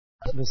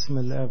بسم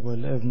الاب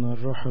والابن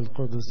والروح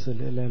القدس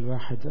الاله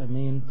الواحد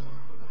امين.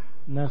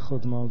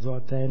 ناخد موضوع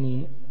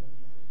تاني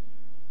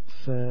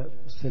في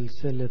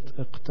سلسلة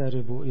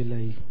اقتربوا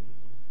اليه.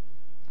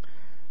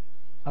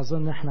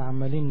 اظن احنا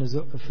عمالين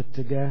نزق في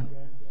اتجاه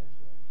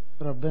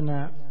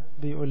ربنا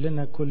بيقول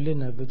لنا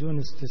كلنا بدون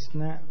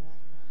استثناء،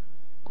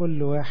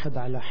 كل واحد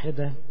على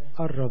حدة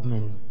قرب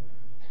مني،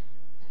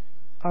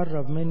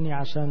 قرب مني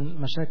عشان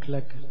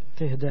مشاكلك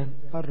تهدى،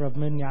 قرب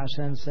مني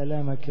عشان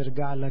سلامك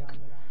يرجع لك،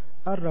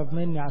 قرب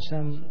مني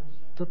عشان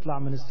تطلع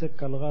من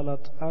السكة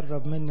الغلط،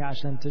 قرب مني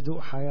عشان تدوق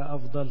حياة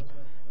أفضل،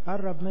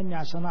 قرب مني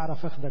عشان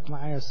أعرف أخدك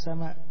معايا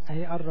السماء.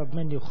 أهي قرب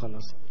مني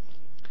وخلاص.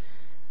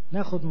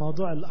 ناخد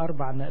موضوع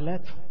الأربع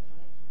نقلات.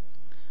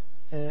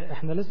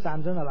 احنا لسه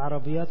عندنا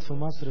العربيات في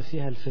مصر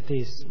فيها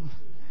الفتيس،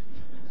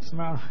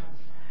 اسمعوا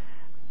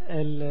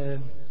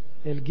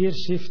الجير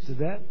شيفت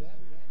ده.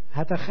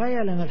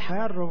 هتخيل ان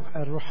الحياة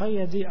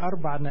الروحية دي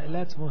 4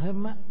 نقلات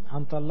مهمة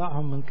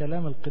هنطلعهم من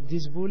كلام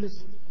القديس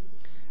بولس،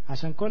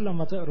 عشان كل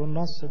ما تقروا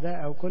النص ده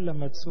او كل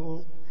ما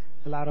تسوقوا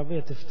العربية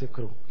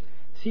تفتكروا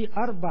في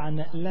 4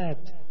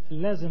 نقلات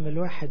لازم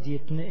الواحد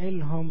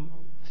يتنقلهم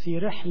في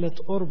رحلة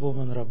قربه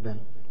من ربنا.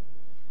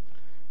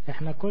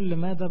 احنا كل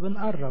ماذا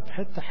بنقرب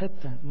حتة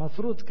حتة،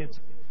 مفروض كده.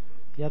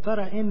 يا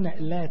ترى ايه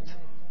النقلات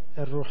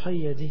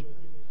الروحية دي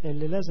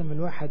اللي لازم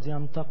الواحد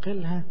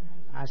ينتقلها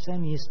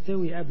عشان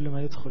يستوي قبل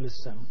ما يدخل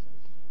السماء؟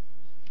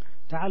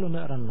 تعالوا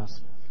نقرأ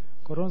النص.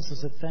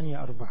 كورنثوس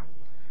الثانية 4.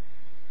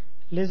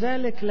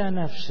 لذلك لا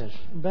نفشل،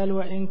 بل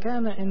وإن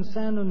كان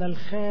إنساننا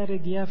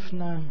الخارج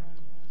يفنى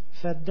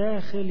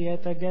فالداخل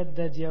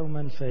يتجدد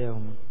يوما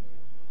فيوما،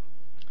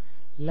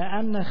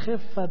 لأن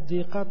خفة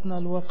ضيقتنا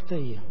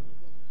الوقتية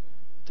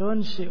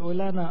تنشئ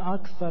لنا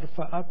أكثر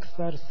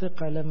فأكثر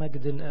ثقل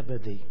مجد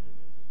أبدي،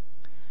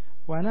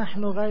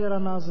 ونحن غير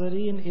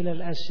ناظرين إلى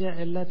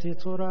الأشياء التي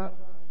ترى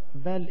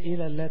بل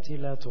إلى التي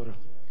لا ترى،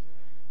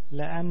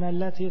 لأن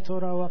التي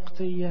ترى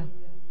وقتية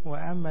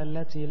وأما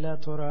التي لا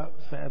ترى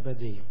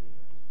فأبدية.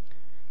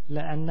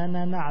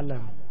 لأننا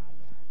نعلم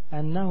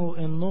أنه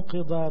إن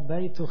نقض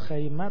بيت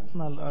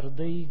خيمتنا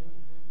الأرضي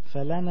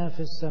فلنا في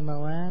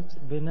السماوات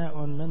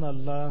بناء من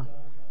الله،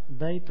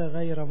 بيت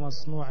غير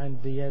مصنوع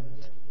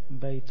بيد،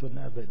 بيت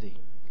أبدي.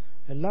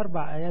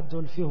 4 آيات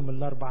دول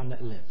فيهم 4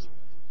 نقلات.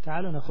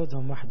 تعالوا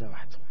ناخدهم واحدة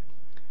واحدة.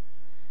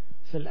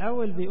 في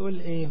الأول بيقول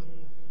إيه؟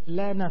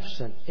 لا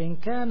نفشل، إن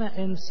كان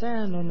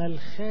إنساننا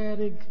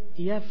الخارج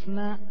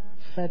يفنى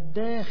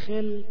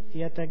فالداخل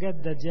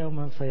يتجدد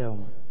يوما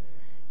فيوما.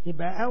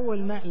 يبقى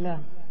أول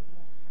نقلة،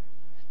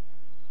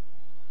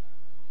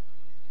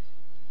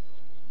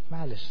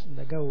 معلش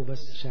ده جو بس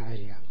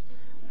شاعري يعني.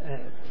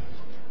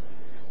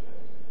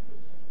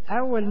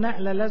 أول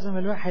نقلة لازم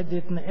الواحد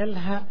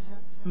يتنقلها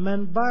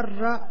من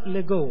بره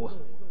لجوه،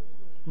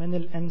 من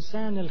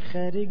الإنسان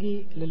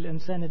الخارجي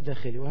للإنسان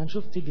الداخلي،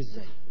 وهنشوف تيجي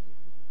إزاي.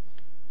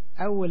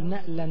 أول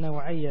نقلة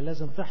نوعية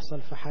لازم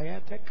تحصل في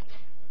حياتك،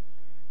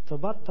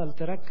 تبطل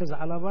تركز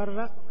على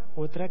بره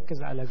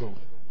وتركز على جوه.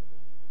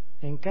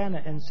 إن كان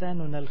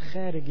إنساننا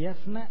الخارج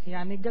يفنى،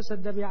 يعني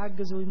الجسد ده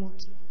بيعجز ويموت،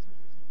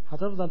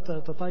 هتفضل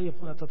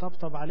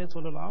تطبطب عليه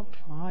طول العمر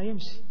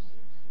هيمشي.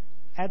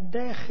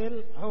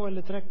 الداخل هو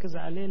اللي تركز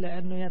عليه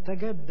لأنه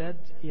يتجدد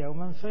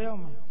يوما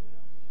فيوما.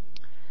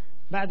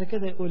 بعد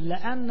كده يقول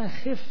لأن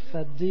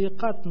خفة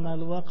ضيقتنا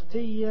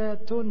الوقتية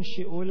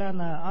تنشئ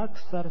لنا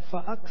أكثر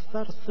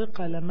فأكثر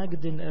ثقل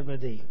مجد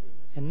أبدي.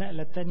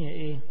 النقلة الثانية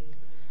إيه؟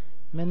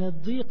 من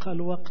الضيقة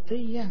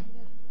الوقتية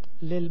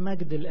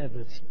للمجد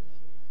الأبدي.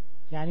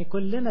 يعني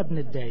كلنا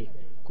بنتضايق،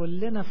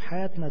 كلنا في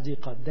حياتنا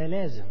ضيقات، ده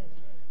لازم،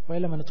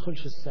 وإلا ما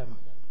ندخلش السماء.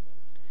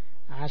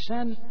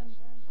 عشان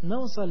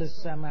نوصل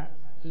السماء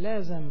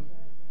لازم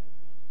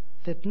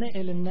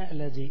تتنقل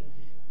النقلة دي،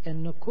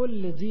 إن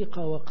كل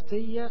ضيقة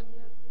وقتية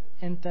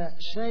أنت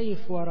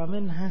شايف ورا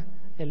منها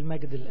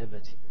المجد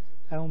الأبدي،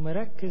 أو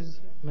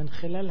مركز من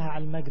خلالها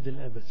على المجد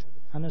الأبدي.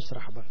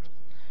 هنشرح برضه.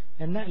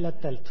 النقلة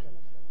الثالثة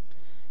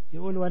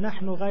يقول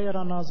ونحن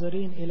غير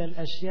ناظرين إلى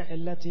الأشياء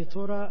التي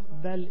ترى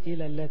بل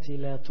إلى التي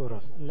لا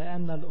ترى،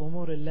 لأن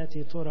الأمور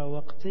التي ترى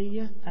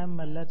وقتية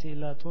أما التي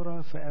لا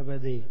ترى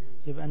فأبدية.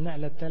 يبقى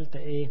النقلة الثالثة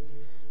إيه؟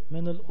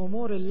 من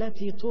الأمور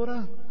التي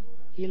ترى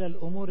إلى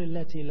الأمور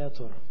التي لا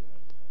ترى.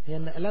 هي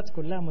النقلات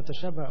كلها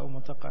متشابهة أو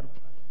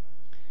متقاربة.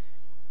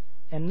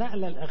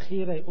 النقلة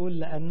الأخيرة يقول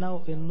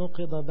لأنه إن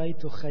نقض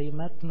بيت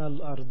خيمتنا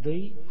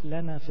الأرضي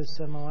لنا في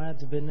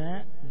السماوات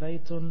بناء،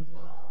 بيت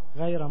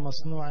غير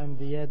مصنوع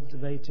بيد،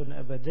 بيت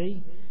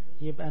أبدي.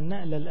 يبقى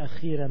النقلة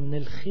الأخيرة من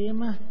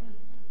الخيمة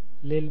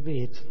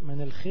للبيت،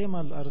 من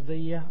الخيمة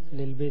الأرضية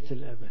للبيت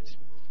الأبدي.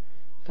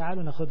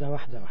 تعالوا ناخدها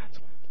واحدة واحدة.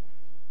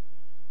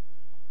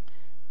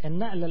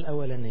 النقلة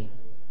الأولانية،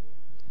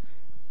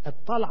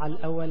 الطلعة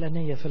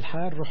الأولانية في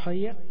الحياة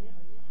الروحية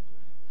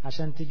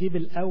عشان تجيب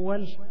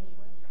الأول،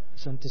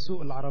 عشان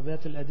تسوق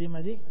العربيات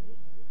القديمة دي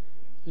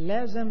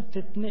لازم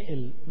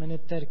تتنقل من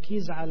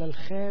التركيز على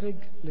الخارج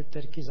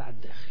للتركيز على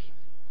الداخل.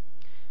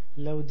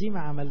 لو دي ما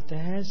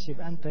عملتهاش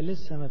يبقى أنت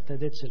لسه ما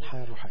ابتديتش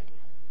الحياة الروحية،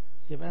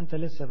 يبقى أنت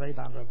لسه بعيد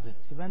عن ربنا،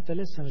 يبقى أنت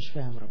لسه مش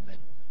فاهم ربنا.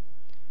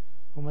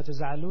 وما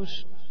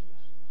تزعلوش،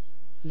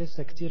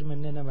 لسه كتير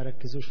مننا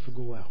مركزوش في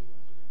جواهم،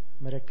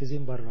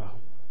 مركزين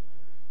براهم.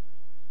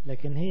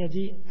 لكن هي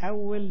دي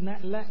أول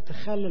نقلة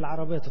تخلي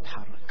العربية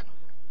تتحرك.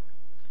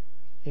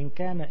 إن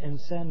كان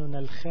إنساننا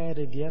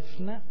الخارج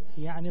يفنى،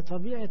 يعني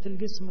طبيعة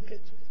الجسم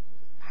كده،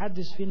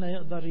 محدش فينا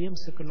يقدر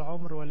يمسك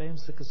العمر ولا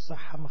يمسك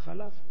الصحة، ما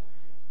خلاص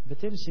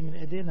بتمشي من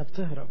إيدينا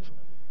بتهرب.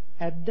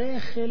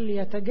 الداخل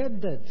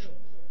يتجدد،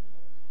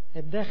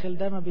 الداخل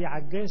ده ما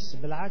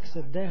بيعجزش، بالعكس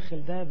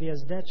الداخل ده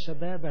بيزداد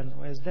شبابا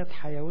ويزداد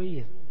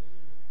حيوية.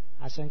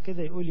 عشان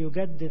كده يقول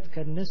يجدد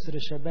كالنسر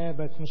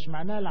شبابك، مش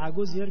معناها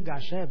العجوز يرجع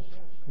شاب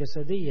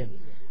جسديا،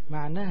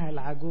 معناها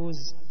العجوز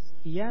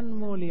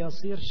ينمو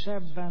ليصير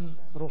شابا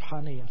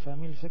روحانيا.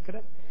 فاهمين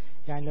الفكرة؟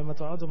 يعني لما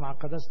تقعدوا مع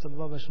قداسة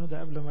البابا شنودة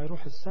قبل ما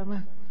يروح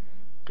السماء،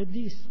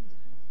 قديس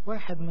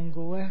واحد من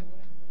جواه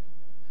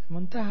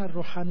منتهى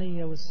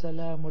الروحانية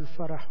والسلام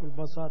والفرح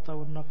والبساطة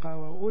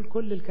والنقاوة، وقول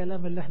كل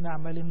الكلام اللي احنا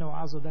عمالين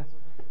نوعظه ده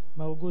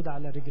موجود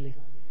على رجليه.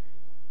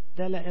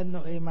 ده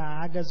لأنه ايه؟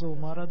 مع عجزه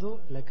ومرضه،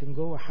 لكن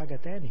جوه حاجة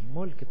تاني،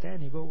 ملك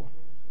تاني جوه.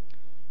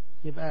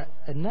 يبقى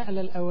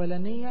النقلة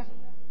الأولانية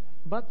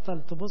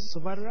بطل تبص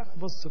بره،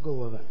 بص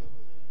جوه بقى،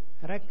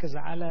 ركز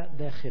على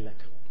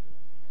داخلك.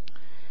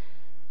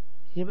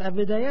 يبقى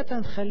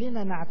بداية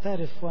خلينا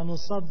نعترف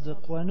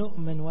ونصدق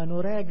ونؤمن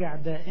ونراجع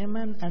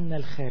دائما أن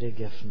الخارج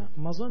يفنى.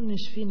 ما ظنش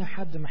فينا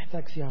حد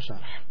محتاج فيها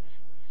شرح،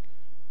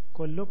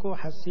 كلكم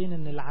حاسين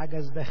أن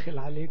العجز داخل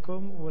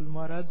عليكم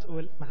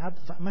والمرض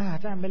ما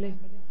هتعمل ايه؟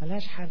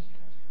 ملهاش حل.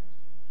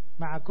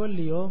 مع كل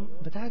يوم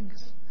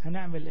بتعجز،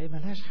 هنعمل ايه؟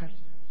 ملهاش حل.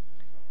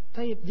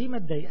 طيب دي ما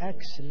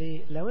تضايقكش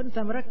ليه؟ لو انت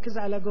مركز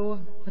على جوه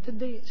ما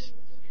تتضايقش،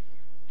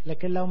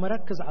 لكن لو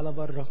مركز على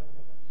بره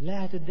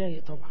لا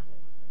هتتضايق طبعا.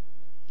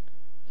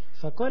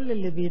 فكل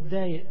اللي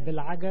بيتضايق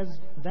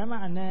بالعجز ده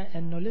معناه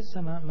انه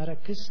لسه ما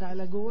مركزش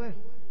على جواه.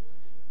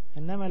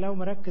 انما لو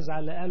مركز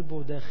على قلبه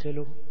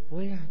وداخله،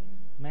 ويعني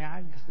ما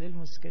يعجز، ايه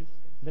المشكلة؟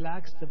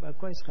 بالعكس تبقى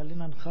كويس،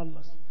 خلينا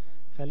نخلص،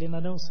 خلينا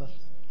نوصل.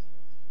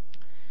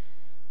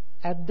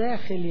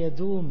 الداخل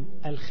يدوم،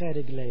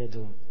 الخارج لا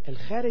يدوم.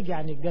 الخارج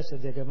يعني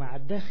الجسد يا جماعة،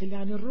 الداخل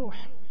يعني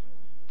الروح.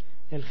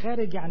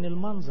 الخارج يعني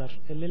المنظر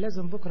اللي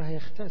لازم بكرة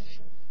هيختفي.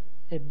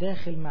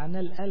 الداخل معناه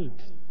القلب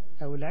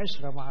أو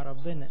العشرة مع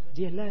ربنا،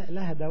 دي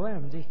لها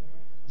دوام،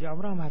 دي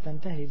عمرها ما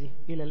هتنتهي، دي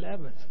إلى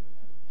الأبد.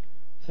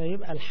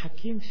 فيبقى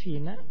الحكيم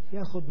فينا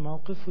ياخد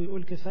موقف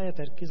ويقول كفاية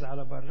تركيز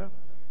على بره،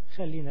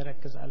 خلينا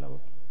نركز على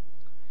بره.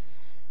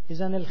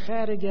 إذن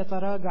الخارج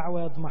يتراجع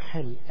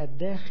ويضمحل،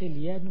 الداخل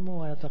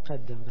ينمو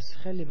ويتقدم. بس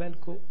خلي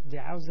بالكم دي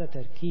عاوزة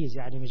تركيز،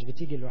 يعني مش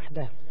بتيجي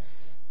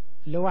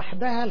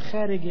لوحدها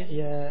الخارج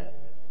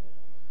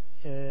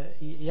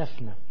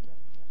يفنى،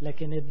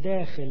 لكن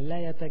الداخل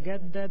لا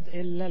يتجدد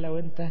إلا لو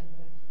أنت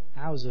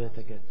عاوزه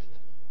يتجدد.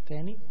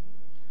 تاني،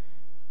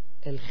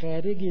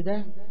 الخارجي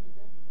ده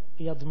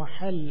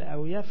يضمحل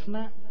أو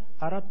يفنى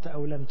أردت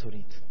أو لم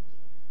تريد،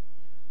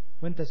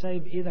 وانت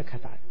سايب إيدك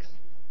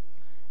هتعكس.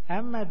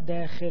 أما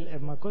الداخل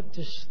إما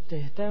كنتش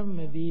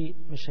تهتم بيه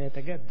مش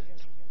هيتجدد.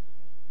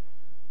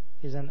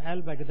 إذن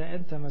قلبك ده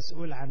أنت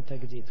مسؤول عن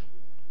تجديده.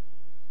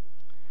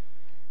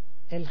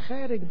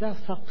 الخارج ده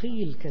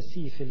ثقيل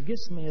كثيف،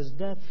 الجسم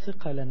يزداد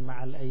ثقلا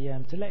مع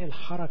الأيام، تلاقي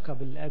الحركة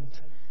بالقد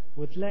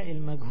وتلاقي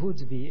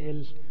المجهود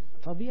بيقل،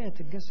 طبيعة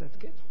الجسد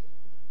كده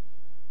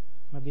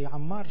ما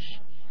بيعمرش.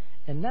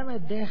 إنما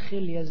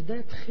الداخل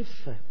يزداد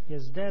خفة،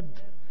 يزداد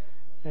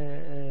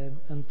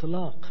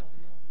انطلاق.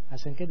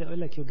 عشان كده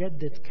يقول لك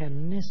يجدد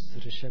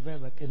كالنسر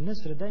شبابك.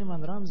 النسر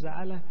دايما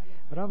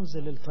رمز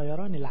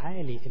للطيران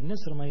العالي.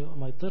 النسر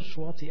ما يطيرش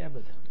واطي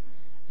أبدا.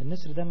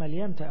 النسر ده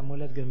مليان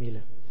تأملات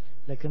جميلة،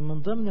 لكن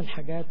من ضمن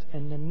الحاجات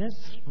ان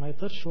النسر ما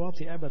يطيرش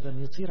واطي ابدا،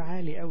 يطير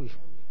عالي قوي.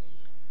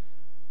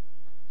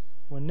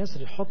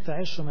 والنسر يحط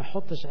عشه، ما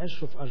يحطش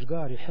عشه في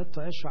اشجار، يحط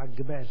عشه على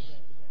الجبال.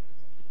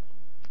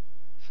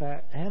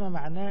 فهنا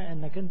معناه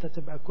انك انت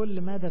تبقى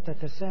كل مدى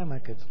تتسامى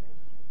كده.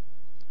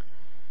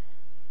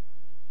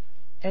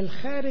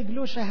 الخارج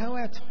له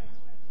شهواته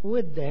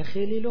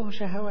والداخلي له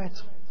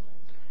شهواته.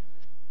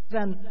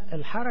 إذن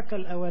الحركة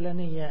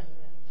الأولانية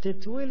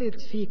تتولد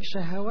فيك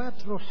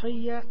شهوات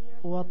روحية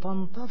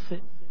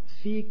وتنطفئ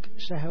فيك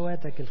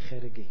شهواتك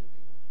الخارجية.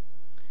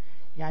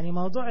 يعني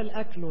موضوع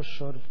الأكل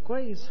والشرب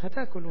كويس،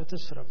 هتاكل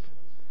وتشرب،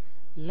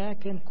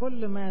 لكن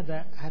كل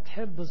ماذا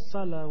هتحب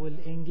الصلاة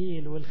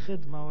والإنجيل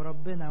والخدمة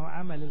وربنا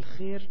وعمل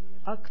الخير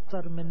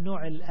أكتر من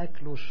نوع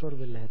الأكل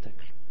والشرب اللي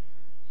هتاكله.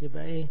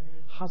 يبقى إيه؟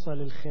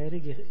 حصل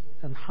الخارجي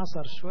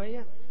انحصر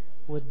شوية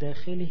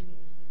والداخلي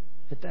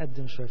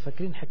اتقدم شوية.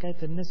 فاكرين حكاية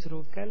النسر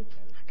والكلب؟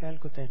 حكاية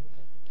لكم تاني.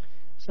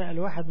 سأل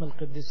واحد من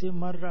القديسين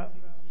مرة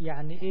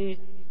يعني ايه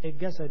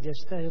الجسد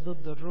يشتهي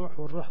ضد الروح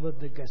والروح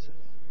ضد الجسد؟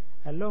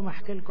 قال لهم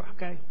احكي لكم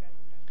حكاية.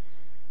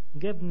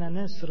 جبنا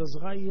نسر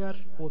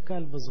صغير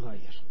وكلب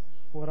صغير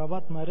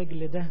وربطنا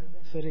رجل ده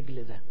في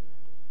رجل ده،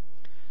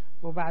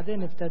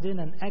 وبعدين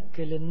ابتدينا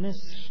نأكل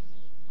النسر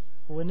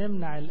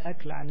ونمنع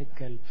الأكل عن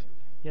الكلب،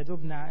 يا دوب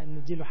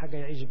نديله حاجة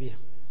يعيش بيها.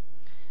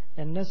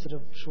 النسر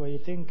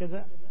بشويتين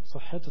كده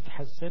صحته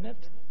تحسنت،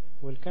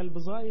 والكلب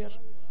صغير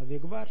ما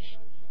بيكبرش.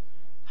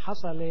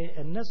 حصل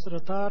ايه؟ النسر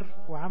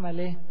طار وعمل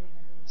ايه؟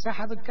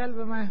 سحب الكلب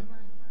معاه.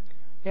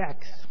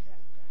 اعكس،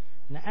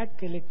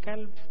 نأكل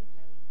الكلب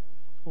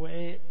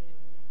وايه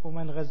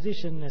وما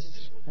نغذيش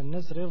النسر.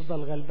 النسر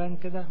يفضل غلبان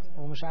كده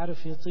ومش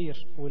عارف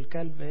يطير،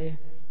 والكلب ايه؟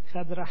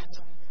 خد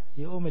راحته.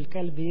 يقوم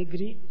الكلب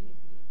يجري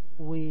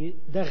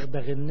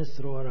ويدغدغ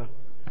النسر وراه،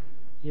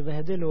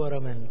 يبهدله ورا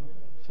منه.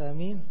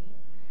 فاهمين؟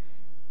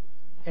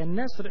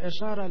 النسر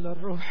إشارة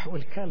للروح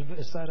والكلب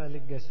إشارة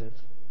للجسد.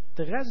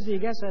 تغذي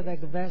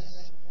جسدك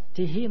بس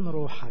تهين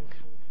روحك،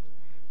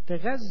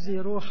 تغذي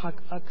روحك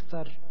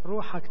أكتر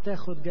روحك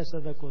تاخد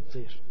جسدك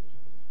وتطير.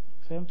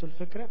 فهمتوا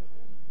الفكرة؟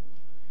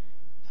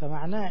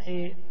 فمعناه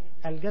إيه؟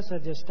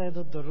 الجسد يستوي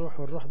ضد الروح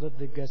والروح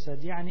ضد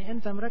الجسد. يعني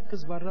أنت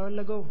مركز برا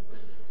ولا جوه؟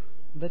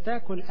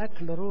 بتاكل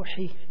أكل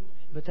روحي،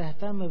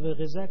 بتهتم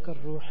بغذاك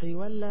الروحي،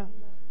 ولا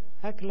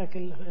أكلك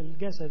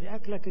الجسدي؟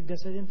 أكلك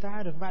الجسدي أنت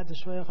عارف بعد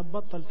شوية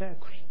هتبطل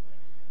تأكل،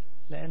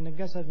 لأن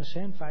الجسد مش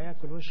هينفع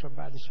يأكل ويشرب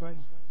بعد شوية.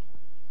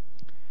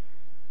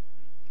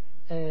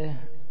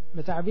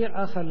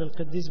 بتعبير آخر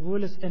للقديس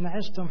بولس: إن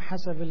عشتم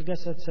حسب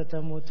الجسد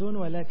ستموتون،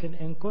 ولكن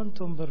إن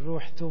كنتم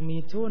بالروح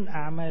تميتون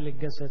أعمال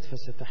الجسد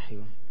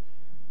فستحيون.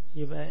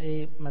 يبقى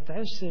إيه؟ ما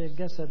تعيش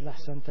للجسد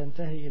لحسن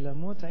تنتهي إلى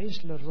موت،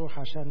 عيش للروح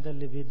عشان ده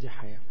اللي بيدي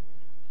حياة.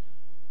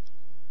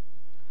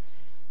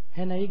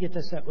 هنا يجي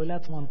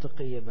تساؤلات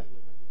منطقية بقى.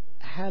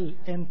 هل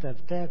أنت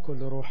بتاكل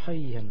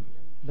روحيا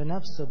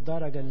بنفس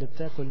الدرجة اللي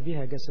بتاكل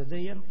بيها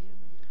جسديا؟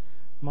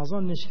 ما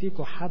ظنش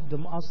فيكم حد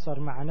مقصر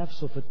مع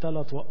نفسه في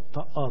الثلاث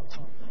طقات.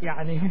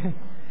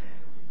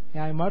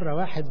 يعني مرة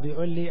واحد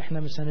بيقول لي احنا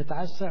مش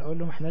هنتعشى، اقول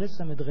له ما احنا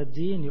لسه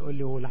متغدين، يقول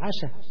لي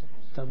والعشاء؟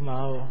 طب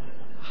ما هو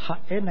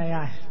حقنا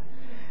يعني.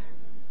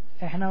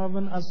 احنا ما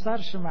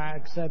بنقصرش مع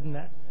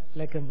اجسادنا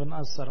لكن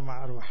بنقصر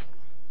مع روحنا.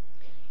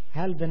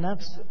 هل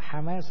بنفس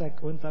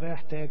حماسك وانت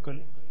رايح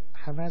تاكل،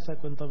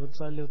 حماسك وانت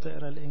بتصلي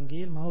وتقرا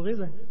الانجيل؟ ما هو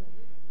غذاء.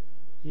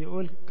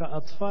 يقول: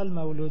 كأطفال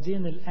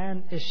مولودين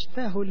الآن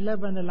اشتهوا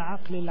اللبن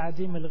العقلي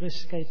العديم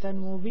الغش كي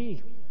تنمو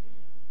به.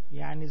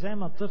 يعني زي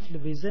ما الطفل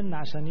بيزن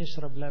عشان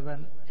يشرب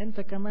لبن،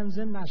 انت كمان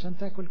زن عشان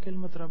تاكل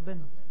كلمة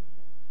ربنا.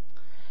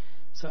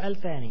 سؤال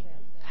تاني: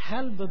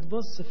 هل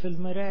بتبص في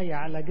المراية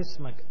على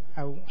جسمك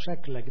أو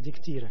شكلك؟ دي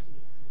كتيرة.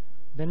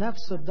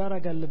 بنفس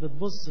الدرجة اللي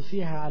بتبص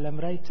فيها على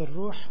مراية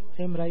الروح.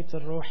 ايه مراية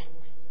الروح؟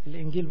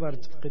 الإنجيل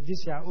برضه.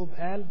 القديس يعقوب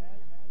قال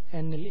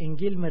ان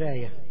الإنجيل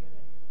مراية.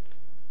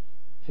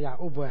 في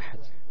يعقوب 1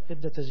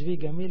 ادى تشبيه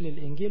جميل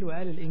للإنجيل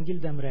وقال الإنجيل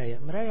ده مراية.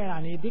 مراية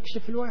يعني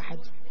بيكشف الواحد.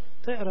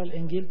 تقرأ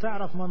الإنجيل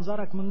تعرف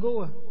منظرك من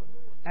جوه،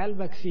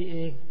 قلبك فيه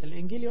ايه.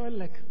 الإنجيل يقول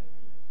لك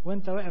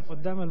وانت واقف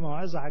قدام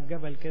الموعظة على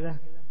الجبل كده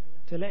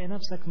تلاقي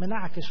نفسك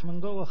منعكش من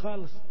جوه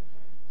خالص.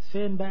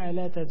 فين بقى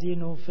لا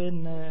تدينوا،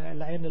 وفين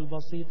العين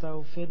البسيطة،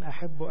 وفين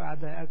أحبوا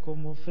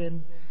أعداءكم،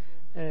 وفين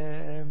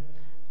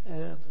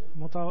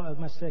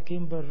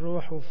مساكين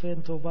بالروح،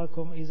 وفين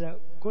طوباكم إذا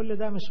كل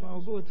ده مش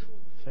موجود.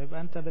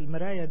 فيبقى أنت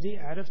بالمراية دي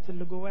عرفت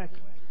اللي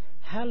جواك.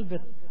 هل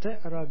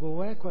بتقرأ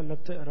جواك ولا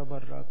بتقرأ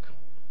براك؟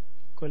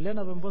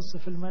 كلنا بنبص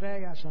في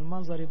المراية عشان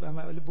المنظر يبقى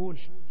مقبول.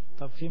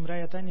 طب في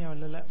مراية تانية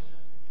ولا لا؟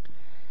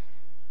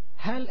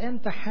 هل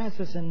أنت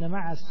حاسس أن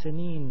مع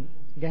السنين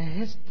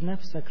جهزت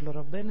نفسك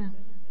لربنا؟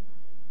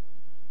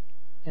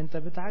 أنت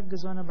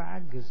بتعجز وأنا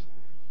بعجز،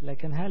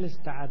 لكن هل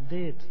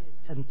استعديت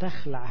أن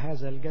تخلع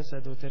هذا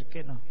الجسد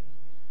وتركنه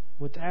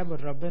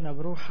وتقابل ربنا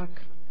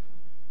بروحك؟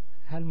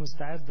 هل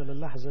مستعد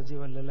للحظة دي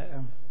ولا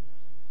لا؟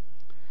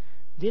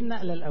 دي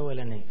النقلة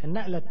الأولانية.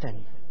 النقلة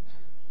الثانية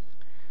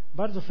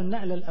برضو. في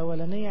النقلة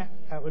الأولانية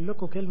أقول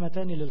لكم كلمة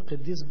تانية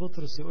للقديس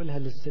بطرس يقولها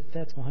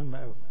للستات مهمة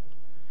أوي.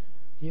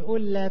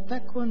 يقول: لا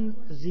تكن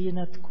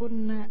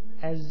زينتكن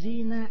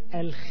الزينة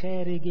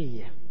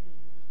الخارجية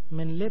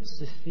من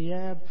لبس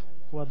الثياب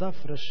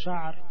وضفر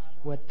الشعر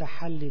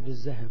والتحلي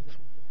بالذهب،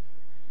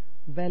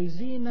 بل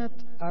زينة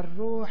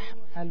الروح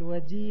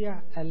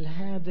الوديع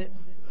الهادئ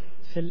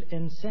في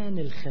الإنسان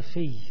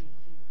الخفي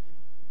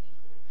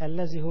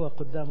الذي هو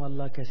قدام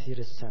الله كثير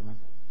الثمن.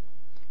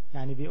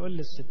 يعني بيقول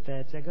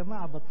للستات: يا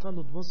جماعة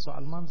بطلوا تبصوا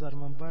على المنظر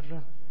من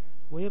بره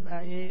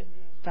ويبقى ايه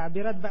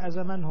تعبيرات بقى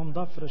زمانهم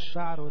ضفر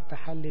الشعر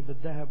والتحلي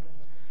بالذهب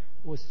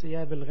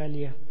والثياب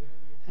الغالية.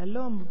 قال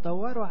لهم: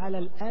 دوروا على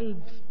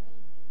القلب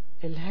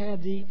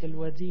الهادي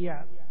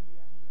الوديع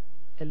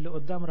اللي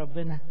قدام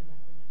ربنا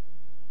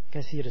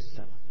كثير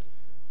الثمن.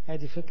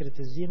 هذه فكرة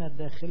الزينة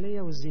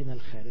الداخلية والزينة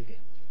الخارجية.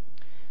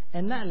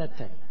 النقلة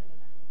الثانية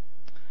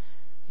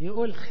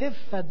يقول: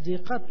 خفة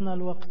ضيقتنا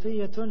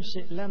الوقتية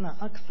تنشئ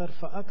لنا أكثر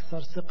فأكثر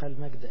ثقة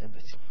المجد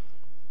أبدي.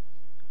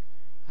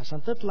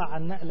 عشان تطلع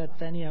على النقلة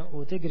الثانية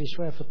وتجري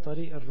شوية في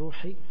الطريق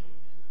الروحي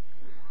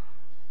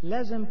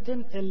لازم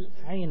تنقل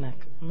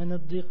عينك من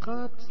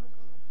الضيقات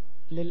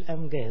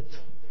للأمجاد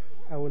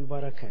أو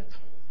البركات.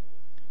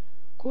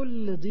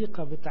 كل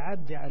ضيقة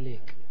بتعدي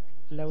عليك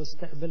لو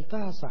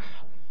استقبلتها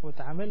صح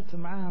وتعاملت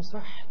معاها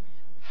صح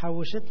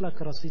حوشت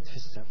لك رصيد في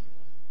السماء.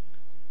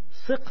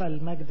 ثقة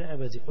المجد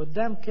أبدي.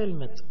 قدام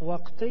كلمة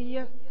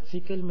وقتية في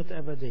كلمة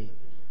أبدية،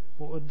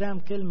 وقدام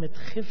كلمة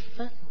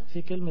خفة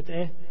في كلمة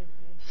إيه؟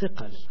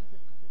 ثقل.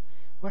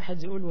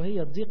 واحد يقول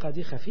وهي الضيقة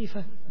دي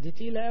خفيفة؟ دي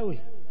تقيلة قوي.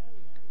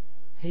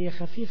 هي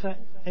خفيفة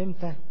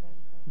امتى؟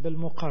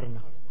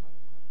 بالمقارنة.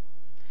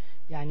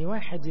 يعني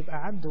واحد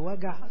يبقى عنده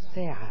وجع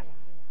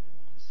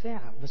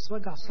ساعة بس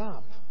وجع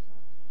صعب،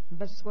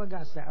 بس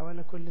وجع ساعة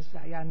ولا كل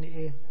ساعة، يعني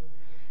ايه؟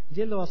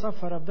 دي اللي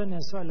وصفها ربنا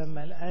يسوع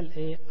لما قال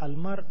ايه؟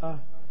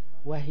 المرأة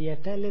وهي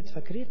تلد،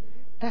 فاكرين؟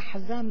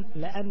 تحزن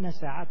لأن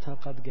ساعتها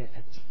قد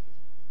جاءت.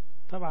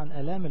 طبعا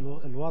آلام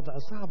الوضع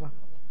صعبة،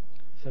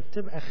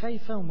 فبتبقى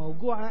خايفة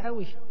وموجوعة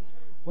قوي،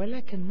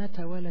 ولكن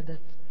متى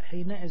ولدت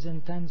حينئذ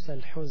تنسى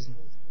الحزن،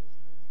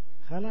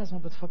 خلاص ما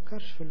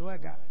بتفكرش في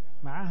الوجع،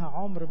 معاها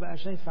عمر بقى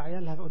شايفة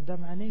عيالها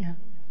قدام عينيها،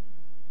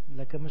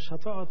 لكن مش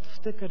هتقعد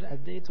تفتكر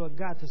قد ايه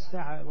توجعت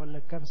الساعة ولا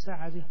كام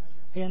ساعة دي.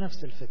 هي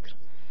نفس الفكرة.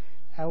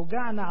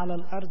 أوجعنا على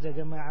الأرض يا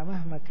جماعة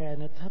مهما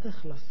كانت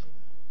هتخلص،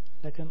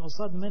 لكن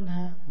قصاد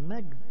منها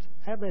مجد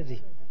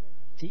أبدي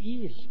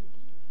تقيل.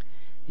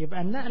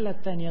 يبقى النقلة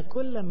التانية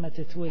كل ما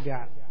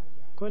تتوجع،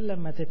 كل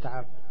ما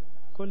تتعب،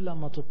 كل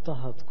ما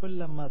تضطهد،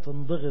 كل ما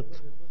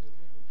تنضغط،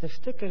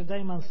 افتكر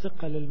دايما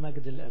ثقة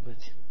للمجد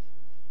الأبدي.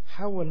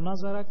 حول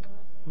نظرك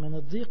من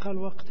الضيقة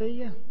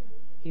الوقتية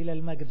إلى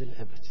المجد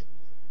الأبدي.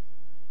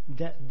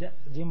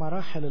 دي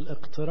مراحل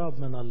الاقتراب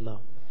من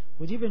الله،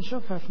 ودي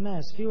بنشوفها في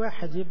ناس. في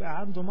واحد يبقى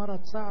عنده مرض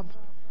صعب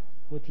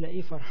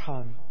وتلاقيه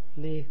فرحان،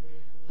 ليه؟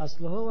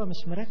 أصله هو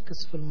مش مركز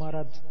في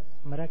المرض،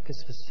 مركز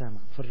في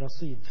السماء، في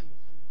الرصيد.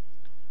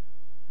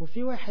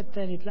 وفي واحد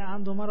تاني تلاقي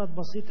عنده مرض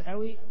بسيط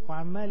قوي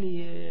وعمال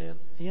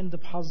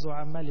يندب حظه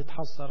وعمال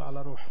يتحسر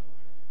على روحه،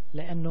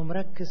 لأنه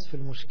مركز في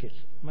المشكلة،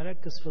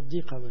 مركز في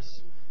الضيقة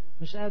بس،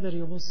 مش قادر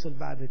يبص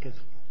بعد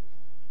كده.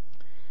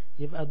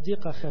 يبقى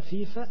الضيقة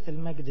خفيفة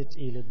المجد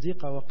تقيل،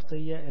 الضيقة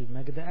وقتية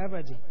المجد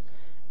أبدي.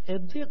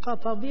 الضيقة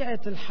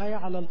طبيعة الحياة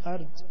على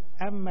الأرض،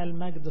 أما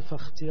المجد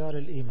فاختيار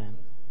الإيمان.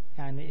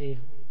 يعني إيه؟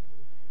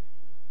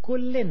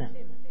 كلنا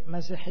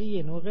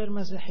مسيحيين وغير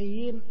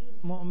مسيحيين،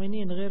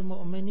 مؤمنين غير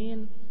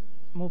مؤمنين،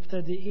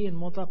 مبتدئين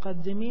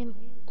متقدمين،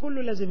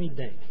 كله لازم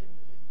يتضايق.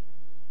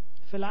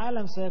 في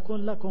العالم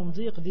سيكون لكم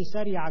ضيق، دي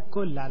سريعة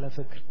الكل على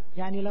فكرة.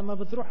 يعني لما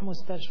بتروح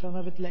مستشفى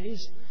ما بتلاقيش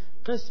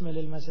قسم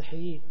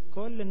للمسيحيين،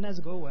 كل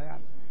الناس جوه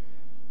يعني.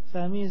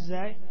 فاهمين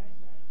ازاي؟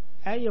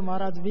 اي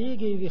مرض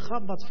بيجي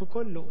بيخبط في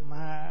كله،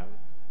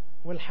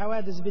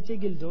 والحوادث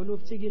بتيجي لدول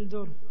وبتيجي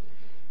لدول.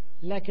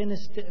 لكن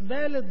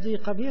استقبال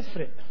الضيقة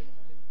بيفرق.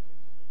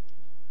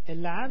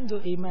 اللي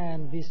عنده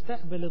ايمان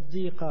بيستقبل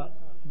الضيقة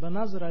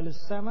بنظرة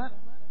للسماء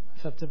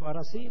فبتبقى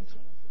رصيد.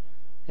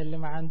 اللي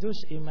ما عندوش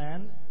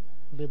ايمان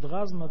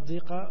بيتغاظ من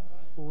الضيقة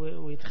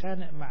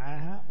ويتخانق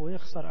معاها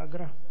ويخسر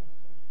اجرها.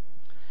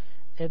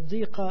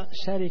 الضيقة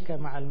شركة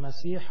مع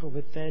المسيح،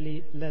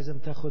 وبالتالي لازم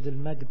تاخد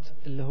المجد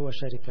اللي هو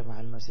شركة مع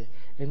المسيح.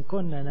 إن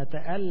كنا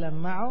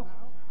نتألم معه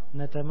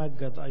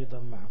نتمجد أيضا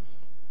معه.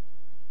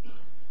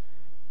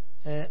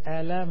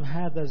 آلام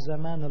هذا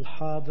الزمان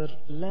الحاضر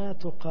لا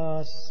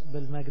تقاس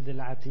بالمجد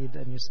العتيد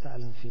أن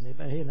يستعلم فينا.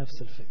 يبقى هي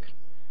نفس الفكرة.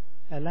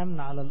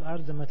 آلامنا على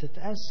الأرض ما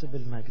تتقاس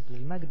بالمجد،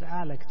 المجد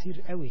أعلى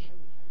كتير قوي.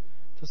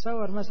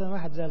 تصور مثلا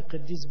واحد زي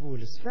القديس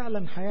بولس،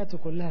 فعلا حياته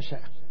كلها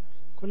شقة،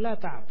 كلها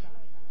تعب،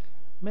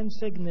 من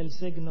سجن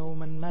لسجن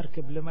ومن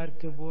مركب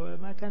لمركب،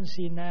 وما كانش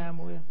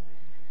ينام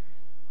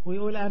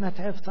ويقول أنا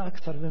تعبت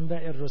أكتر من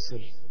باقي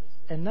الرسل.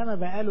 إنما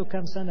بقاله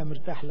كام سنة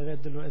مرتاح لغاية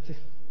دلوقتي؟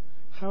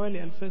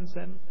 حوالي 2000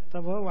 سنة.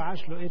 طب هو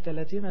عاش له إيه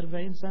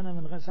 30-40 سنة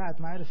من ساعة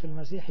ما عرف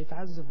المسيح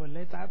يتعذب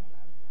ولا يتعب؟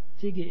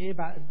 تيجي إيه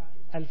بعد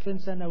 2000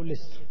 سنة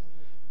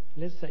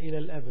ولسه إلى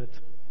الأبد.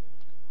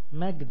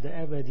 مجد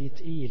أبدي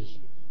تقيل،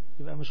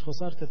 يبقى مش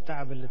خسارة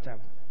التعب اللي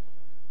تعبه.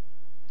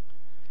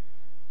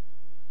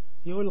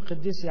 يقول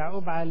القديس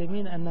يعقوب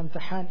عالمين أن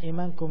امتحان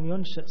إيمانكم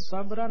ينشئ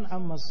صبرا،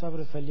 أما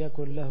الصبر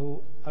فليكن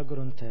له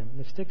أجر تام.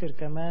 نفتكر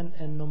كمان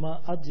أنه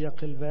ما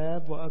أضيق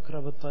الباب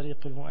وأقرب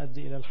الطريق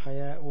المؤدي إلى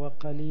الحياة،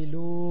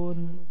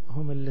 وقليلون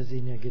هم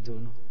الذين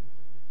يجدونه.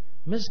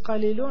 مش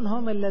قليلون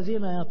هم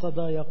الذين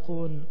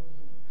يتضايقون،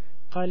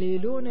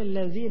 قليلون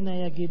الذين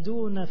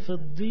يجدون في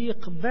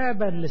الضيق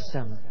بابا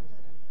للسماء.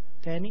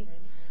 تاني،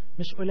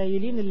 مش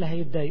قليلين اللي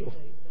هيتضايقوا،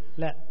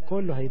 لا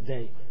كله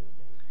هيتضايق،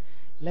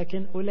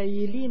 لكن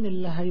قليلين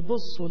اللي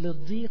هيبصوا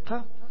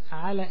للضيقة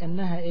على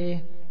انها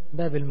ايه؟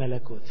 باب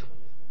الملكوت.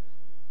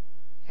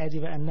 ادي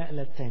بقى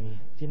النقلة التانية،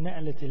 دي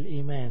نقلة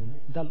الايمان،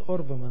 ده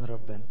القرب من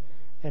ربنا.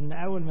 ان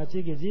اول ما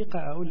تيجي ضيقة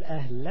اقول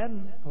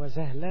اهلا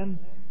وسهلا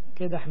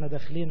كده احنا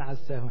داخلين على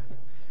السماء.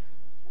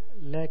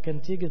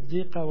 لكن تيجي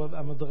الضيقة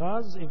وابقى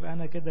متغاظ، يبقى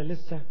انا كده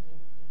لسه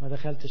ما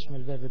دخلتش من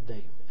الباب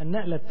الضيق.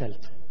 النقلة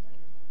الثالثة،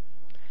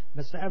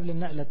 بس قبل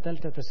النقلة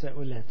الثالثة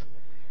تساؤلات.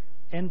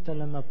 انت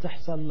لما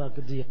بتحصل لك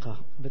ضيقة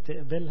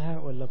بتقبلها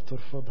ولا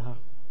بترفضها؟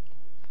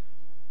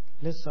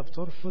 لسه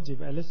بترفض،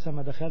 يبقى لسه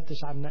ما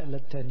دخلتش على النقلة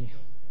التانية.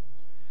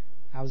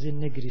 عاوزين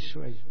نجري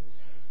شوية.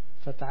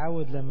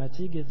 فتعود لما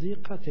تيجي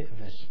ضيقة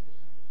تقبل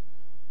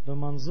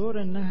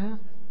بمنظور انها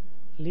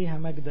ليها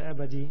مجد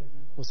ابدي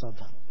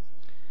قصادها.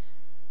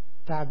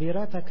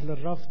 تعبيراتك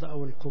للرفض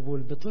او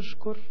القبول،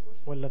 بتشكر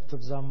ولا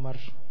بتتذمر؟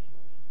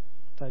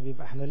 طيب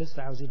يبقى احنا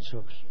لسه عاوزين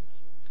شغل.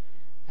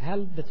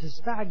 هل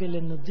بتستعجل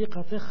ان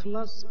الضيقة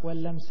تخلص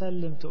ولا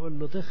مسلم تقول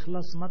له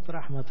تخلص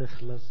مطرح ما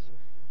تخلص؟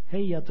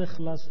 هي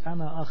تخلص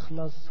انا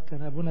اخلص.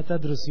 كان ابونا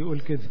تدرس يقول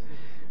كده،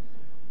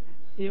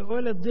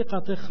 يقول الضيقة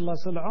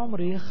تخلص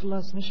العمر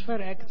يخلص مش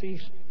فارقة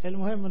كتير،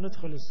 المهم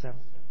ندخل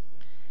السماء.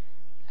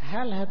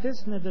 هل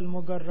هتسند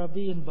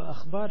المجربين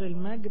بأخبار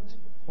المجد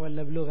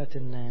ولا بلغة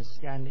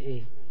الناس؟ يعني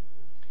ايه؟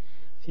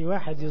 في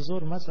واحد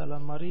يزور مثلا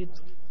مريض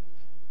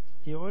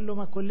يقول له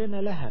ما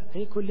كلنا لها.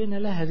 ايه كلنا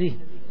لها دي؟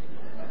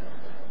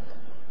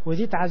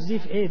 ودي تعزيه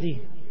في ايه دي؟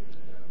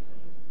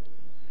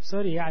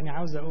 سوري يعني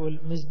عاوز اقول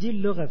مش دي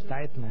اللغة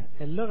بتاعتنا.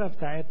 اللغة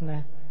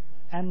بتاعتنا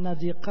أن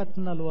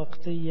ضيقتنا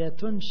الوقتية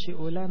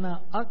تنشئ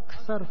لنا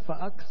أكثر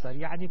فأكثر،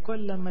 يعني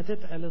كل ما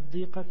تتقل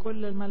الضيقة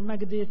كل ما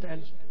المجد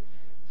يتقل.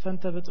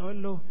 فأنت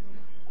بتقول له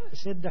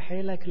شد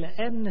حيلك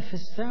لأن في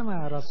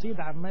السماء رصيد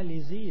عمال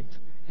يزيد،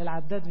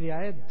 العداد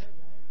بيعد،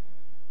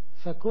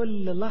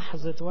 فكل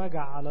لحظة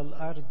وجع على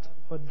الأرض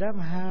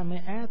قدامها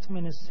مئات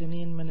من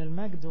السنين من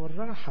المجد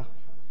والراحة.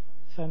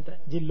 فأنت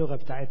دي اللغة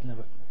بتاعتنا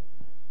بقى.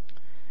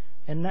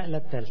 النقلة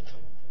الثالثة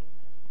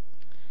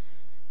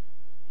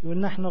يقول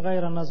نحن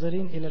غير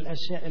ناظرين إلى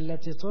الأشياء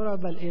التي ترى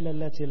بل إلى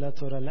التي لا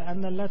ترى،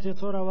 لأن التي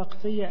ترى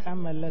وقتية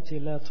أما التي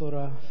لا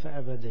ترى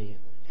فأبدية.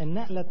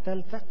 النقلة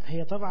الثالثة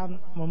هي طبعا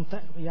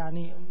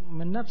يعني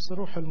من نفس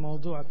روح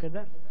الموضوع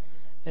كده.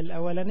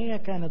 الأولانية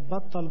كانت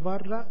بطل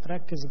بره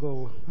ركز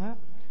جوه،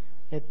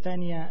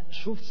 الثانية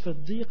شوف في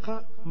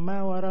الضيقة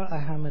ما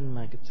وراءها من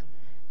مجد.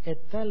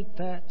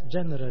 الثالثة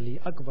جنرالي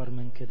أكبر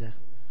من كده،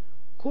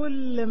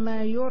 كل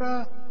ما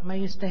يرى ما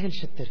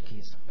يستاهلش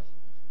التركيز.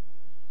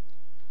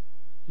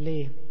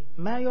 ليه؟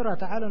 ما يرى،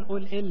 تعالوا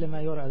نقول ايه اللي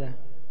ما يرى ده.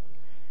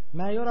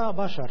 ما يرى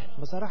بشر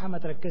بصراحة ما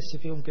تركزش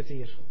فيهم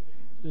كتير.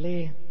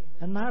 ليه؟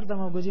 النهاردة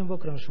موجودين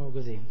بكرة مش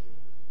موجودين.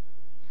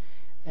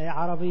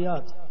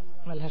 عربيات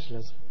ملهاش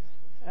لازمة،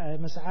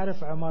 مش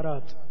عارف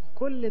عمارات،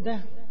 كل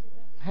ده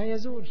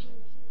هيزول.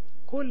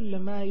 كل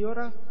ما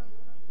يرى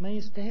ما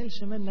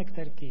يستاهلش منك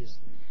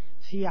تركيز.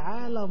 في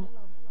عالم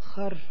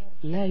آخر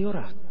لا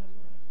يرى،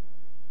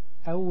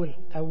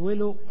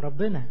 أوله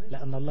ربنا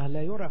لأن الله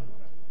لا يرى.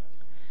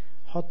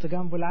 حط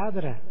جنبه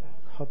العذراء،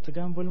 حط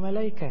جنبه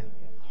الملائكة،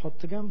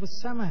 حط جنبه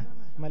السماء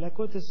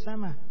ملكوت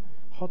السماء،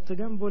 حط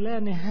جنبه لا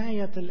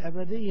نهاية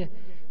الأبدية.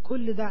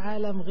 كل ده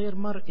عالم غير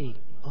مرئي،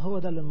 هو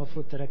ده اللي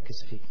المفروض تركز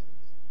فيه.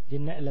 دي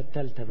النقلة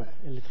الثالثة بقى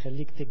اللي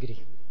تخليك تجري،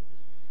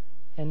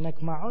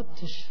 انك ما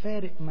عدتش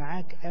فارق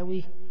معاك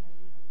قوي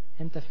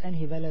انت في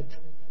انهي بلد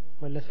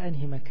ولا في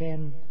انهي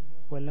مكان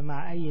ولا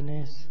مع اي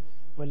ناس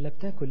ولا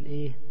بتاكل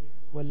ايه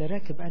ولا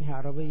راكب انهي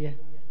عربية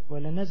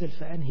ولا نازل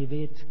في انهي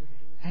بيت.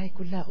 هاي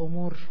كلها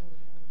امور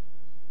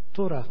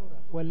ترى،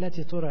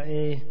 والتي ترى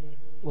ايه؟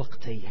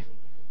 وقتية.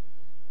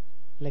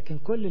 لكن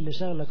كل اللي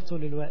شغلك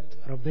طول الوقت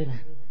ربنا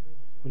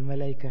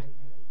والملائكة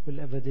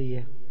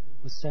والأبدية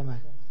والسماء،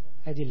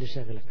 هذه اللي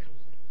شغلك.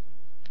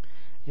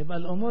 يبقى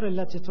الأمور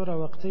التي ترى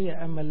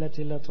وقتية أما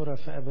التي لا ترى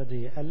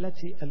فأبدية.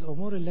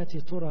 الأمور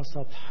التي ترى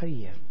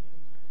سطحية.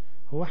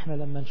 هو احنا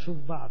لما نشوف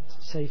بعض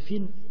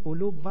شايفين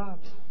قلوب بعض؟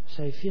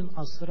 شايفين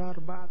أسرار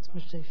بعض؟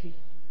 مش شايفين،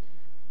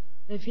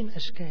 شايفين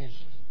أشكال.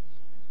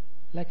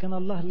 لكن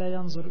الله لا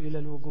ينظر إلى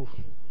الوجوه،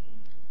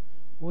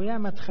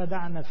 وياما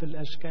اتخدعنا في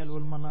الأشكال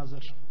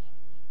والمناظر.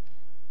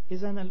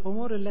 إذن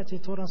الأمور التي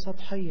ترى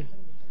سطحية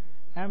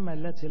أما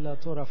التي لا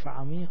ترى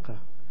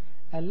فعميقة.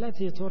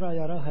 التي ترى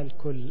يراها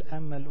الكل،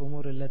 أما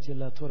الأمور التي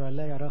لا ترى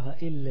لا يراها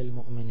إلا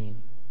المؤمنين.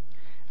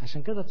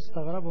 عشان كده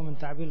تستغربوا من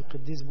تعبير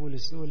القديس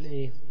بولس يقول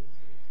إيه؟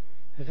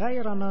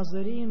 غير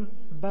ناظرين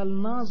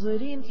بل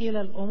ناظرين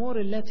إلى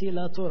الأمور التي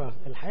لا ترى.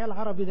 الحقيقة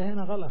العربي ده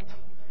هنا غلط.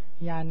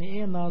 يعني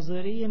إيه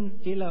ناظرين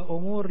إلى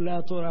أمور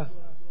لا ترى؟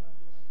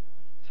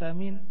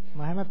 فاهمين؟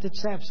 ما هي ما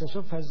بتتشافش،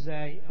 أشوفها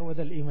إزاي؟ هو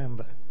ده الإيمان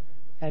بقى.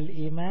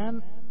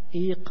 الإيمان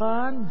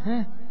إيقان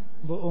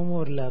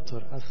بأمور لا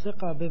ترى،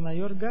 الثقة بما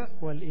يرجى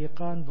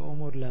والإيقان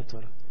بأمور لا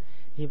ترى.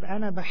 يبقى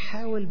أنا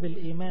بحاول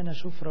بالإيمان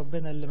أشوف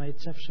ربنا اللي ما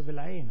يتشافش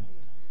بالعين،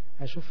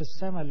 أشوف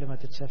السماء اللي ما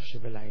تتشافش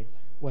بالعين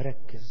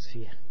وأركز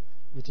فيها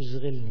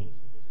وتشغلني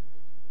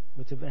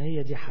وتبقى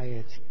هي دي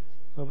حياتي،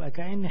 وابقى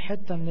كأني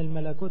حتة من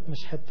الملكوت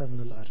مش حتة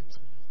من الأرض.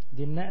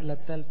 دي النقلة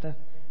الثالثة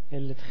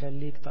اللي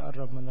تخليك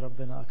تقرب من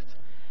ربنا أكتر.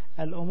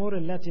 الأمور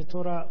التي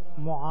ترى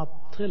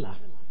معطلة،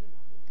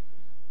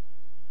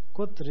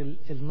 كتر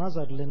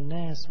النظر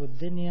للناس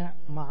والدنيا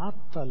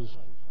معطل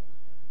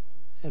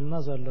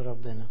النظر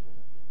لربنا.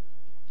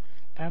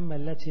 أما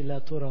التي لا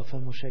ترى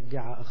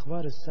فمشجعة.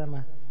 أخبار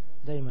السماء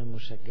دايما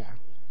مشجعة.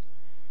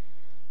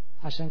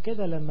 عشان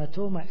كده لما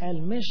توما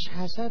قال مش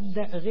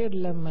هصدق غير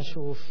لما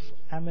أشوف،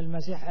 أما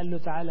المسيح قال له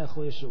تعالى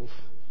أخوي شوف،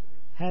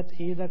 هات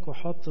إيدك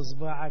وحط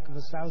صباعك.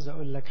 بس عاوز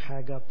أقول لك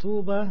حاجة،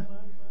 طوبى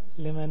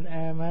لمن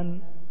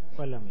آمن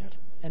ولم ير.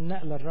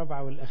 النقلة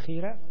الرابعة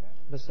والأخيرة،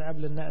 بس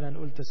قبل النقلة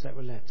نقول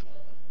تساؤلات.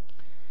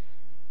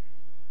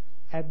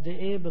 قد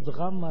ايه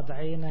بتغمض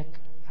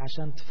عينك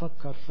عشان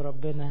تفكر في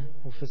ربنا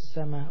وفي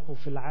السماء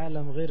وفي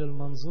العالم غير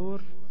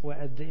المنظور،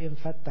 وقد ايه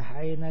مفتح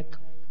عينك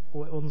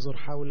وانظر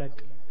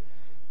حولك.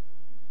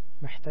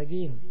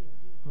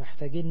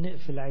 محتاجين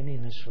نقفل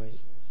عينينا شوية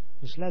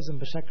مش لازم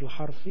بشكل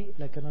حرفي،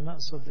 لكن أنا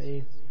أقصد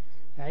إيه؟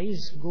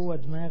 عيش جوه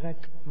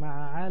دماغك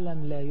مع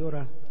عالم لا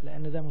يرى،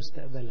 لأن ده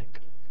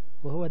مستقبلك،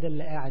 وهو ده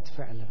اللي قاعد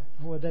فعلا،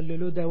 هو ده اللي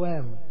له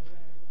دوام.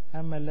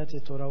 أما التي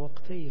ترى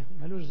وقتية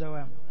ملوش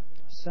دوام.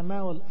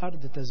 السماء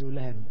والأرض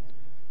تزولان،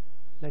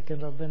 لكن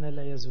ربنا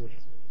لا يزول.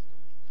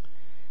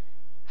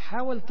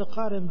 حاول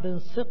تقارن بين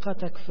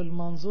ثقتك في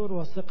المنظور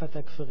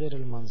وثقتك في غير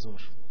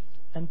المنظور.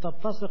 انت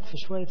بتثق في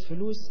شوية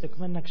فلوس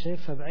اكمنك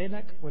شايفها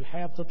بعينك،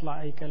 والحياة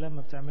بتطلع اي كلام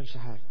ما بتعملش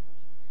حاجة.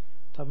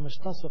 طب مش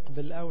تثق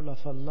بالأولى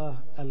في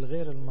الله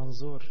الغير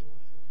المنظور،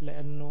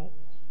 لأنه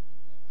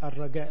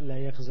الرجاء لا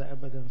يخزى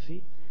أبدا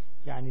فيه،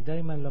 يعني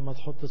دايما لما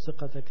تحط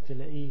ثقتك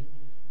تلاقيه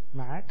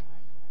معاك.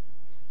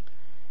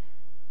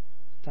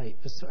 طيب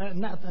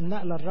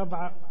النقلة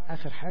الرابعة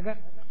آخر حاجة،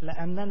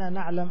 لأننا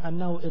نعلم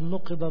أنه إن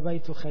نقض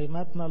بيت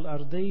خيمتنا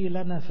الأرضي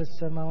لنا في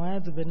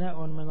السماوات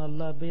بناء من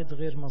الله، بيت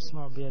غير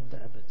مصنوع بيد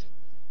أبد.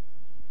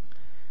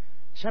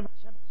 شبه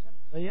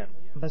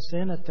بس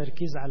هنا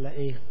التركيز على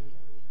إيه؟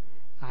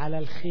 على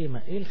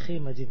الخيمة. إيه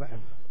الخيمة دي بقى؟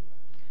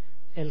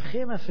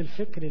 الخيمة في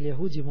الفكر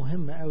اليهودي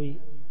مهمة قوي،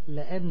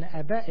 لأن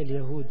أباء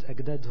اليهود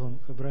أجدادهم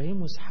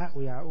إبراهيم وإسحاق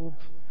ويعقوب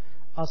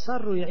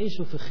أصروا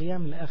يعيشوا في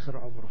خيام لآخر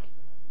عمره،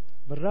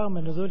 بالرغم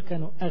أن دول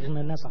كانوا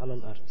أغنى الناس على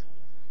الأرض،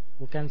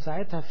 وكان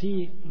ساعتها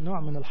في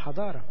نوع من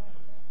الحضارة،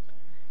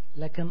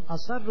 لكن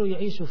أصروا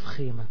يعيشوا في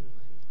خيمة.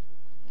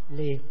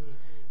 ليه؟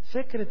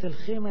 فكرة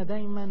الخيمة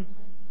دايما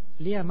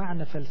ليها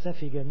معنى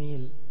فلسفي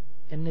جميل،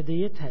 إن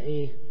ديتها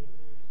إيه؟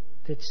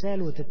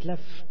 تتشال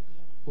وتتلف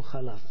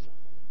وخلاص.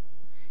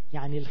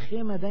 يعني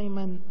الخيمة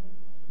دايما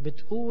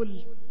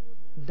بتقول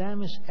ده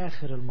مش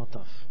آخر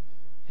المطاف،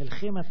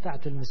 الخيمة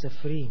بتاعت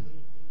المسافرين.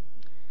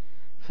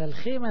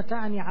 فالخيمة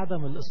تعني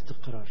عدم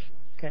الاستقرار،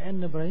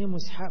 كأن إبراهيم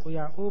وإسحاق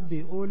ويعقوب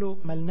بيقولوا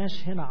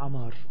ملناش هنا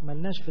عمار،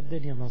 ملناش في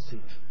الدنيا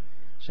نصيب.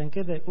 عشان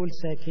كده يقول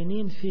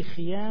ساكنين في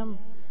خيام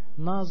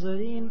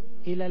ناظرين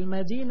إلى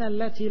المدينة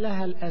التي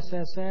لها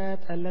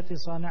الأساسات التي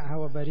صانعها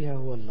وباريها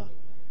هو الله.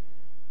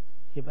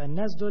 يبقى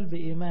الناس دول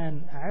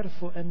بإيمان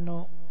عرفوا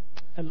أنه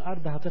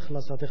الأرض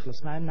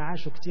هتخلص، مع أن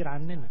عاشوا كتير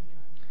عننا.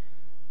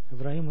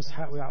 إبراهيم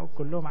وإسحاق ويعقوب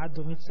كلهم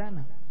عدوا 100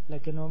 سنة،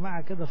 لكن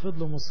ومع كده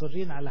فضلوا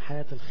مصرين على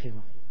حياة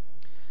الخيمة.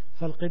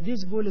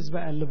 فالقديس بولس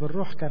بقى اللي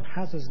بالروح كان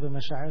حاسس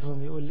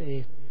بمشاعرهم يقول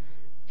إيه؟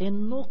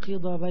 إن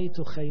نقض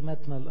بيت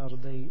خيمتنا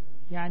الأرضية،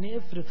 يعني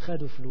افرض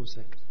خدوا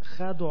فلوسك،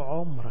 خدوا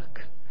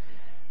عمرك،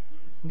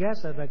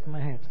 جسدك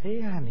مات، إيه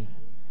يعني؟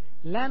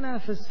 لنا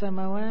في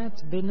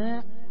السماوات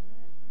بناء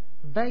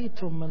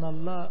بيت من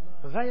الله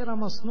غير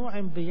مصنوع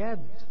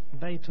بيد،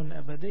 بيت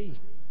أبدي.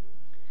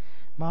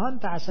 ما هو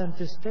أنت عشان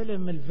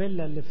تستلم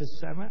الفيلا اللي في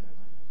السماء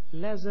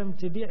لازم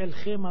تبيع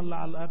الخيمة اللي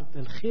على الأرض،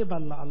 الخيبة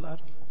اللي على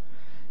الأرض.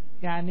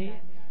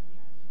 يعني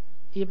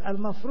يبقى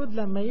المفروض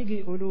لما يجي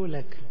يقولوا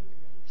لك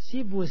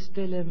سيب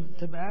واستلم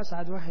تبقى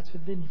أسعد واحد في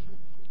الدنيا.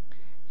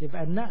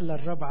 يبقى النقلة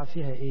الرابعة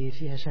فيها إيه؟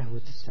 فيها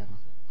شهوة السماء.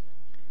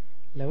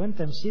 لو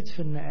أنت مشيت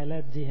في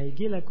النقلات دي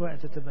هيجي لك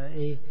وقت تبقى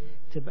إيه؟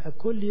 تبقى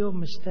كل يوم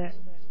مشتاق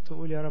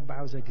تقول يا رب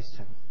عاوز أجي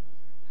السماء،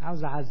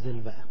 عاوز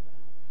أعزل بقى،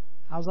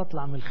 عاوز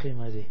أطلع من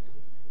الخيمة دي،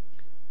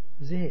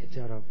 زهقت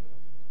يا رب،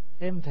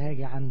 إمتى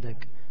هاجي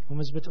عندك؟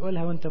 ومش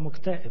بتقولها وأنت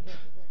مكتئب،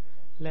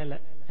 لا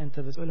أنت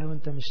بتقولها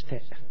وأنت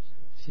مشتاق.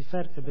 في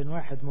فرق بين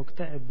واحد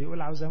مكتئب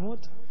بيقول عاوز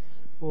أموت،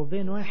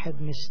 وبين واحد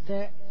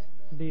مشتاق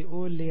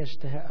بيقول لي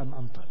اشتهاء أن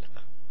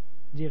أنطلق.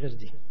 دي غير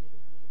دي.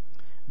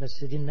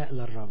 بس دي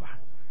النقلة الرابعة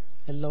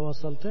اللي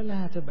وصلت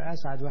لها تبقى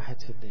أسعد واحد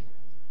في الدنيا.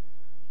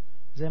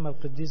 زي ما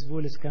القديس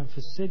بولس كان في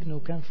السجن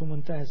وكان في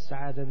منتهى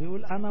السعادة،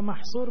 بيقول أنا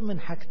محصور من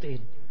حاجتين،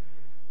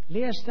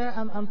 لي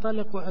أشتاء أن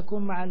أنطلق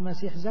وأكون مع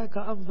المسيح، ذاك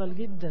أفضل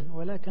جدا،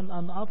 ولكن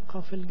أن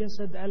أبقى في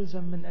الجسد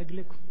ألزم من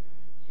أجلكم.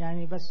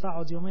 يعني بس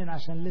أقعد يومين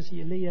عشان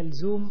لي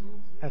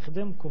لزوم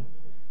أخدمكم.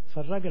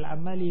 فالراجل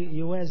عمال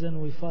يوازن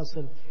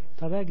ويفاصل،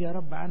 طب أجي يا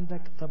رب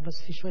عندك، طب بس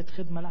في شوية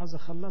خدمة عاوز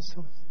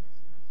أخلصهم.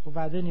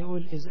 وبعدين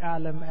يقول إذ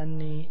أعلم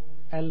أني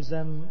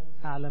ألزم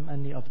أعلم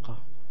أني أبقى.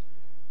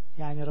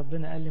 يعني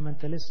ربنا قال لي ما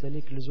أنت لسه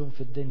ليك لزوم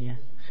في الدنيا،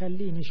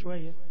 خليني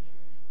شوية.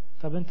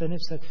 طب أنت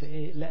نفسك في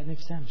إيه؟ لا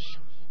نفسي أمشي.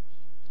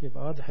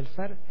 يبقى واضح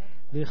الفرق،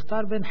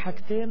 بيختار بين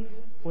حاجتين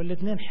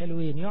والاتنين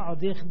حلوين،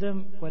 يقعد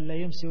يخدم ولا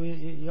يمشي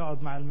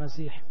ويقعد مع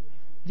المسيح،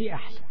 دي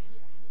أحلى.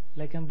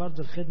 لكن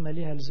برضو الخدمة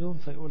ليها لزوم،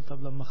 فيقول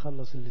طب لما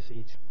أخلص اللي في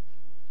إيدي.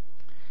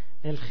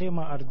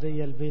 الخيمة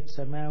أرضية، البيت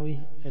سماوي.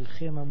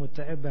 الخيمة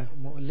متعبة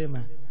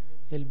مؤلمة،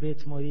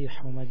 البيت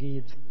مريح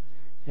ومجيد.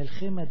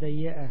 الخيمة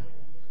ضيقة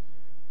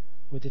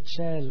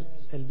وتتشال،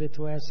 البيت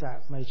واسع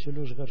ما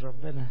يشيلوش غير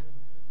ربنا.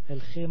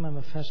 الخيمة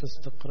ما فيهاش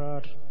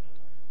استقرار،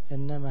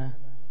 إنما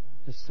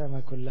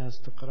السماء كلها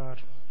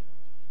استقرار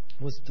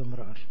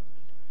واستمرار.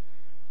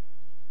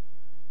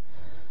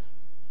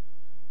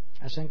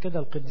 عشان كده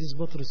القديس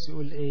بطرس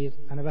يقول ايه؟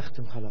 انا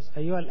بختم خلاص.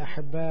 ايها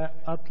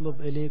الاحباء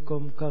اطلب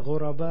اليكم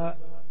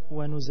كغرباء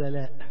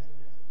ونزلاء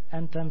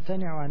ان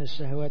تمتنعوا عن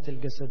الشهوات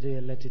الجسدية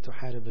التي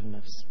تحارب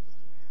النفس.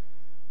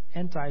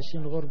 انتوا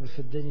عايشين غرب في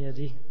الدنيا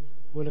دي،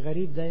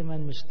 والغريب دايما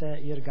مشتاق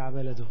يرجع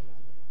بلده.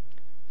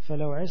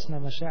 فلو عشنا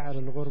مشاعر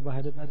الغربة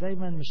هنبقى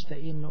دايما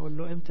مشتاقين نقول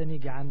له امتى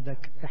نيجي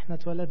عندك، احنا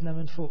اتولدنا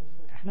من فوق،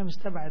 احنا مش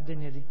تبع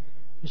الدنيا دي،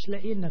 مش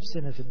لاقيين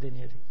نفسنا في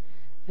الدنيا دي.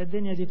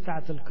 الدنيا دي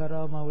بتاعت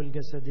الكرامة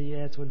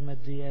والجسديات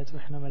والماديات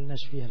واحنا ملناش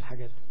فيها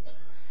الحاجات دي.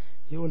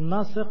 يقول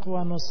نثق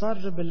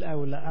ونصر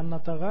بالأولى أن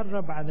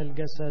نتغرب عن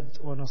الجسد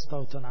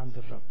ونستوطن عند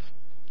الرب.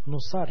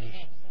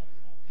 نصر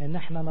ان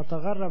احنا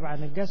نتغرب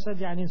عن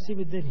الجسد يعني نسيب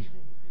الدنيا،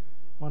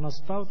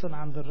 ونستوطن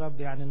عند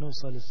الرب يعني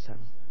نوصل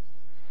السماء.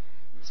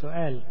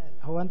 سؤال،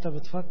 هو انت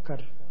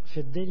بتفكر في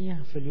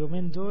الدنيا في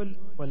اليومين دول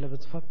ولا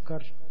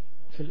بتفكر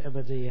في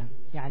الأبدية؟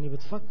 يعني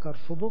بتفكر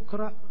في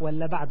بكرة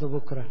ولا بعد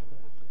بكرة؟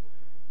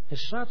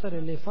 الشاطر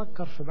اللي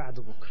يفكر في بعد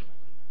بكرة.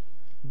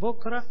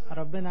 بكرة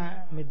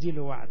ربنا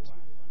مديله وعد،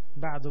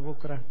 بعد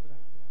بكرة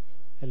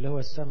اللي هو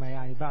السماء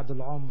يعني بعد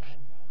العمر،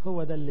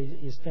 هو ده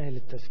اللي يستاهل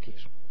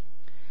التفكير.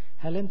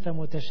 هل انت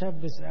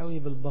متشبث قوي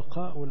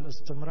بالبقاء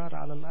والاستمرار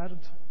على الأرض،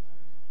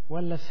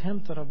 ولا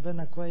فهمت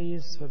ربنا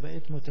كويس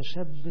فبقيت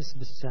متشبث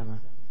بالسماء؟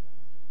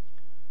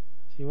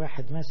 في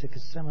واحد ماسك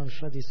السماء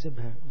مش راضي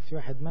يسيبها، وفي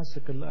واحد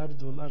ماسك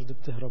الأرض والأرض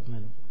بتهرب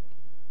منه.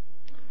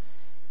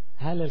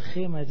 هل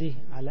الخيمة دي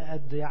على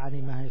قد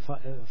يعني ما هي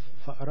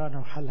فقرانة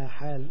وحالها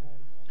حال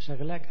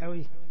شغلاك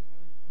قوي،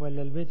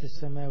 ولا البيت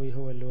السماوي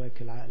هو اللي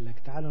واكل عقلك؟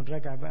 تعالوا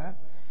نراجع بقى.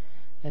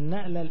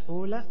 النقلة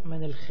الأولى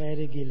من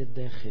الخارجي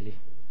للداخلي،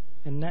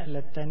 النقلة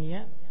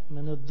الثانية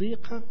من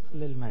الضيقة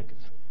للمجد،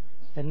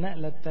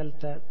 النقلة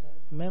الثالثة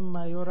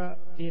مما يرى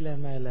إلى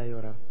ما لا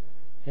يرى،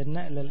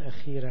 النقلة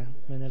الأخيرة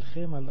من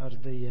الخيمة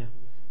الأرضية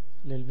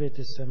للبيت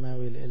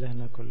السماوي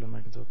لإلهنا كل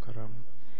مجد وكرامة.